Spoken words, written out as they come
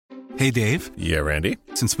Hey, Dave. Yeah, Randy?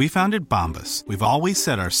 Since we founded Bombas, we've always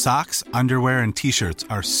said our socks, underwear, and T-shirts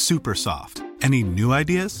are super soft. Any new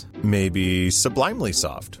ideas? Maybe sublimely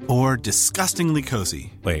soft. Or disgustingly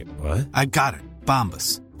cozy. Wait, what? I got it.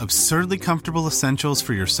 Bombas. Absurdly comfortable essentials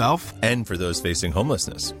for yourself and for those facing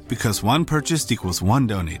homelessness. Because one purchased equals one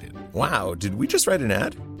donated. Wow, did we just write an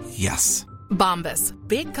ad? Yes. Bombas.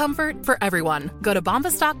 Big comfort for everyone. Go to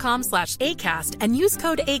bombas.com/ACAST and use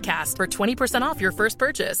code ACAST for 20% off your first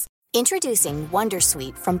purchase. Introducing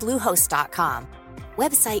Wondersuite from Bluehost.com.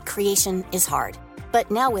 Website creation is hard, but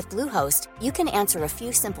now with Bluehost, you can answer a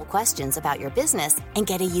few simple questions about your business and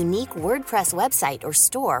get a unique WordPress website or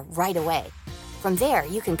store right away. From there,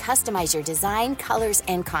 you can customize your design, colors,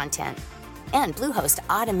 and content. And Bluehost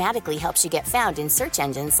automatically helps you get found in search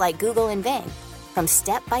engines like Google and Bing. From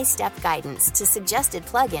step-by-step guidance to suggested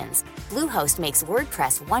plugins, Bluehost makes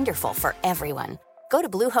WordPress wonderful for everyone. Go to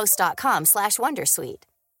bluehost.com/wondersuite.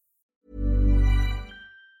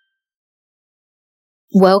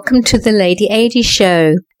 Welcome to the Lady Adi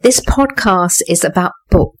Show. This podcast is about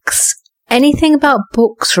books. Anything about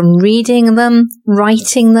books, from reading them,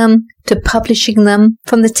 writing them, to publishing them,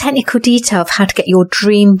 from the technical detail of how to get your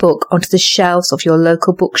dream book onto the shelves of your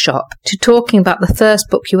local bookshop, to talking about the first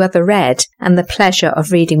book you ever read and the pleasure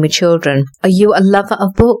of reading with children. Are you a lover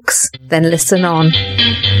of books? Then listen on.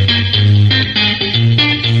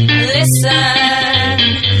 Listen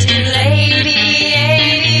to Lady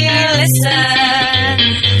Adi, listen.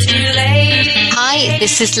 Hi,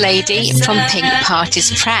 this is Lady from Pink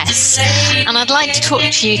Parties Press, and I'd like to talk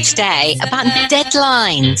to you today about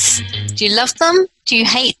deadlines. Do you love them? Do you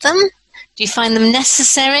hate them? Do you find them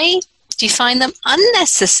necessary? Do you find them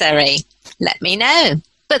unnecessary? Let me know.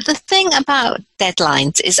 But the thing about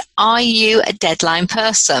deadlines is, are you a deadline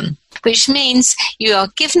person? Which means you are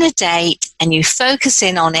given a date and you focus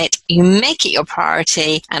in on it, you make it your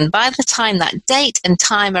priority, and by the time that date and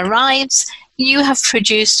time arrives, you have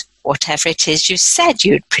produced whatever it is you said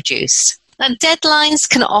you'd produce. Now, deadlines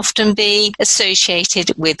can often be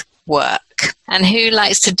associated with work. And who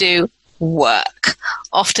likes to do work?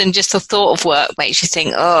 Often just the thought of work makes you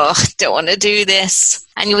think, oh, I don't want to do this.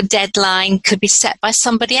 And your deadline could be set by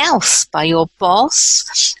somebody else, by your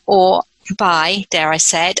boss, or by, dare I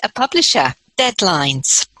say it, a publisher.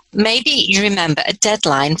 Deadlines. Maybe you remember a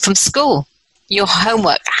deadline from school. Your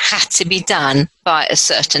homework had to be done by a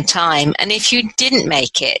certain time, and if you didn't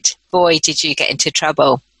make it, boy, did you get into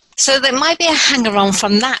trouble. So there might be a hanger-on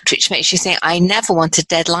from that, which makes you think, I never want a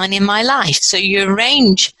deadline in my life. So you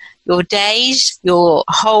arrange your days, your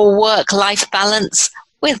whole work-life balance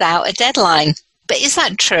without a deadline. But is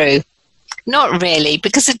that true? Not really,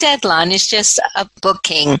 because a deadline is just a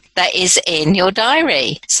booking that is in your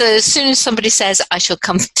diary. So as soon as somebody says, I shall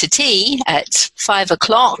come to tea at 5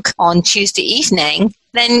 o'clock on Tuesday evening,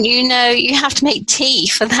 then you know you have to make tea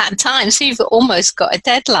for that time. So you've almost got a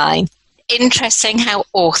deadline. Interesting how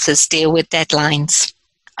authors deal with deadlines.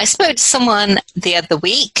 I spoke to someone the other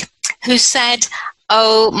week who said,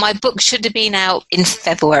 oh, my book should have been out in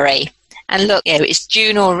February. And look, it's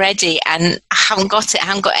June already and I haven't got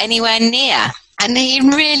anywhere near. And he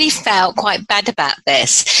really felt quite bad about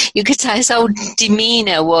this. You could tell his whole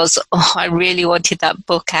demeanour was, oh, I really wanted that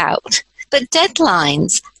book out. But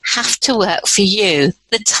deadlines have to work for you.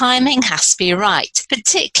 The timing has to be right,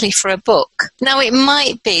 particularly for a book. Now, it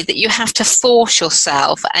might be that you have to force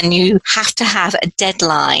yourself and you have to have a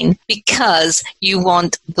deadline because you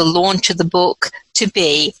want the launch of the book to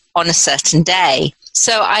be on a certain day.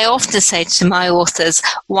 So I often say to my authors,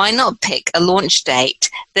 why not pick a launch date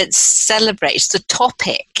that celebrates the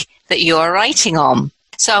topic that you are writing on?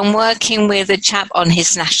 So I'm working with a chap on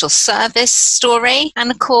his national service story. And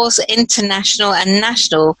of course, International and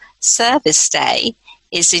National Service Day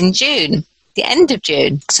is in June, the end of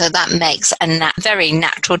June. So that makes a very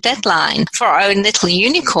natural deadline. For our own little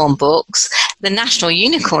unicorn books, the National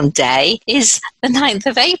Unicorn Day is the 9th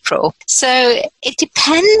of April. So it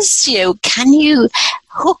depends, can you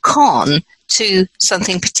hook on to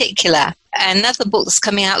something particular? Another book that's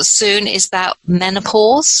coming out soon is about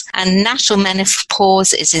menopause, and National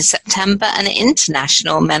Menopause is in September and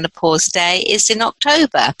International Menopause Day is in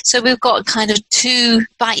October. So we've got kind of 2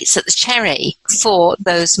 bites at the cherry for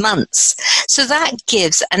those months. So that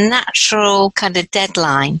gives a natural kind of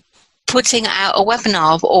deadline. Putting out a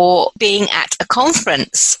webinar or being at a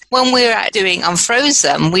conference. When we were doing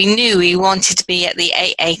Unfrozen, we knew we wanted to be at the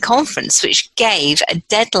AA conference, which gave a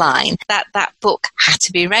deadline that that book had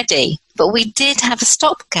to be ready. But we did have a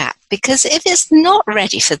stopgap, because if it's not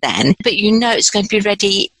ready for then, but you know it's going to be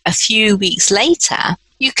ready a few weeks later,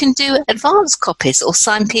 you can do advance copies or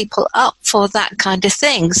sign people up for that kind of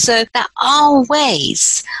thing. So there are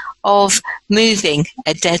ways of moving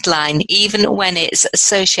a deadline, even when it's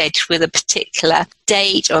associated with a particular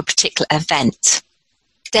date or a particular event.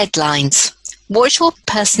 Deadlines. What's your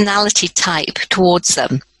personality type towards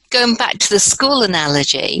them? Going back to the school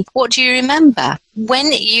analogy, what do you remember?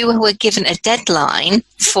 When you were given a deadline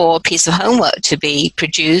for a piece of homework to be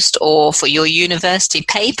produced or for your university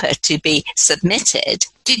paper to be submitted,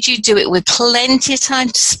 did you do it with plenty of time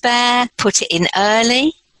to spare, put it in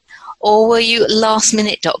early? Or were you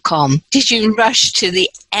lastminute.com? Did you rush to the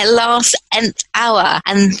last nth hour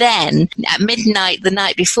and then at midnight the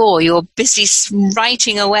night before you're busy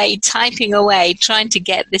writing away, typing away, trying to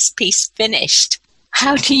get this piece finished?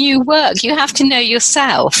 How do you work? You have to know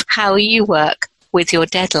yourself how you work with your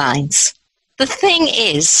deadlines. The thing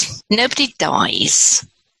is, nobody dies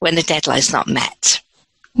when the deadline's not met.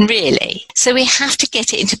 Really. So we have to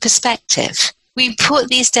get it into perspective. We put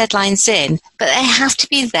these deadlines in, but they have to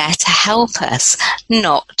be there to help us,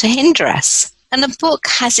 not to hinder us. And a book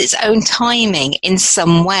has its own timing in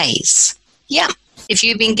some ways. Yeah. If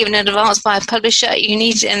you've been given an advance by a publisher, and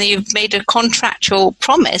you've made a contractual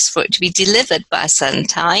promise for it to be delivered by a certain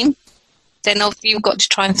time, then you've got to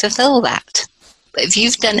try and fulfill that. But if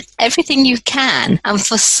you've done everything you can and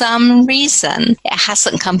for some reason it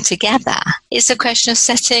hasn't come together, it's a question of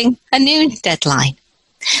setting a new deadline.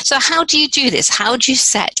 So how do you do this? How do you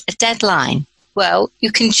set a deadline? Well,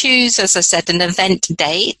 you can choose, as I said, an event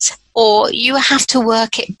date, or you have to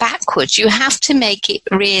work it backwards. You have to make it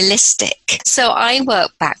realistic. So I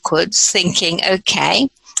work backwards thinking, okay,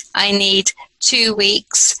 I need 2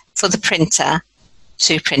 weeks for the printer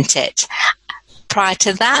to print it. Prior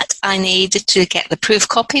to that, I need to get the proof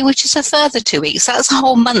copy, which is a further 2 weeks. That's a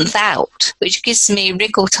whole month out, which gives me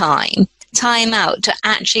wriggle time out to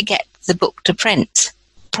actually get the book to print.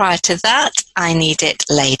 Prior to that, I need it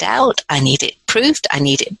laid out, I need it proofed, I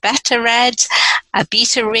need it beta read, a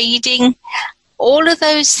beta reading. All of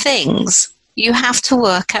those things you have to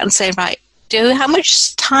work out and say, right, how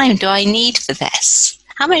much time do I need for this?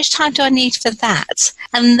 How much time do I need for that?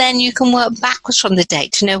 And then you can work backwards from the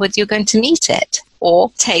date to know whether you're going to meet it,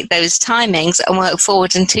 or take those timings and work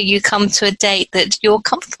forward until you come to a date that you're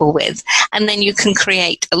comfortable with. And then you can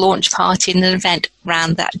create a launch party and an event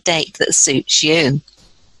around that date that suits you.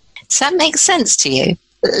 Does that make sense to you?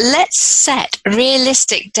 Let's set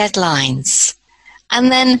realistic deadlines and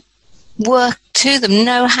then work to them.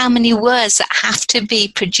 Know how many words that have to be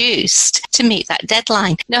produced to meet that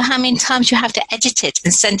deadline. Know how many times you have to edit it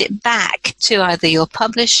and send it back to either your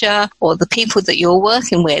publisher or the people that you're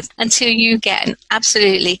working with until you get an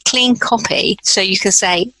absolutely clean copy, so you can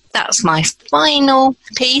say, that's my final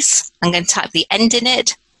piece. I'm going to type the end in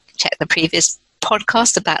it. Check the previous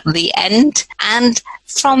podcast about the end, and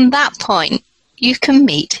from that point you can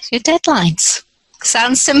meet your deadlines.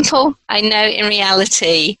 Sounds simple? I know in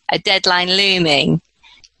reality a deadline looming,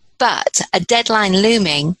 but a deadline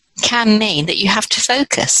looming can mean that you have to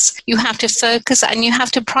focus. You have to focus and you have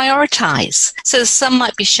to prioritize. So the sun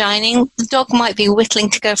might be shining, the dog might be whittling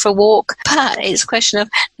to go for a walk, but it's a question of,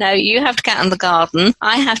 no, you have to get out in the garden,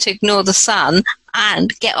 I have to ignore the sun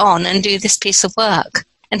and get on and do this piece of work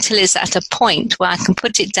until it's at a point where I can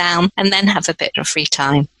put it down and then have a bit of free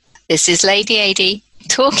time. This is Lady Adi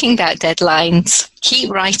talking about deadlines.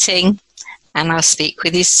 Keep writing, and I'll speak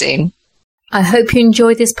with you soon. I hope you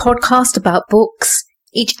enjoyed this podcast about books.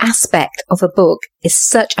 Each aspect of a book is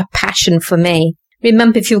such a passion for me.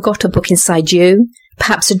 Remember, if you've got a book inside you,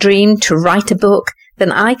 perhaps a dream to write a book,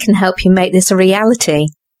 then I can help you make this a reality.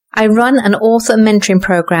 I run an author mentoring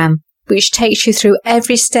program, which takes you through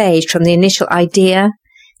every stage from the initial idea,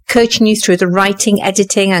 coaching you through the writing,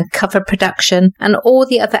 editing and cover production and all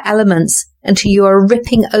the other elements until you are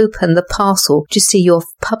ripping open the parcel to see your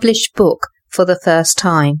published book for the first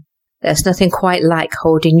time. There's nothing quite like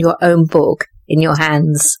holding your own book in your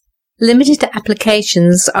hands. Limited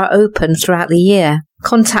applications are open throughout the year.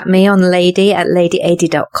 Contact me on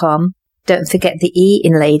lady@ladyadi.com. Don't forget the E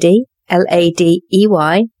in lady, Ladey,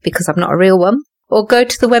 because I'm not a real one. Or go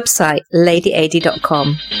to the website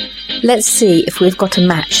ladyadi.com. Let's see if we've got a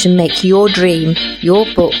match to make your dream, your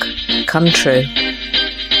book, come true.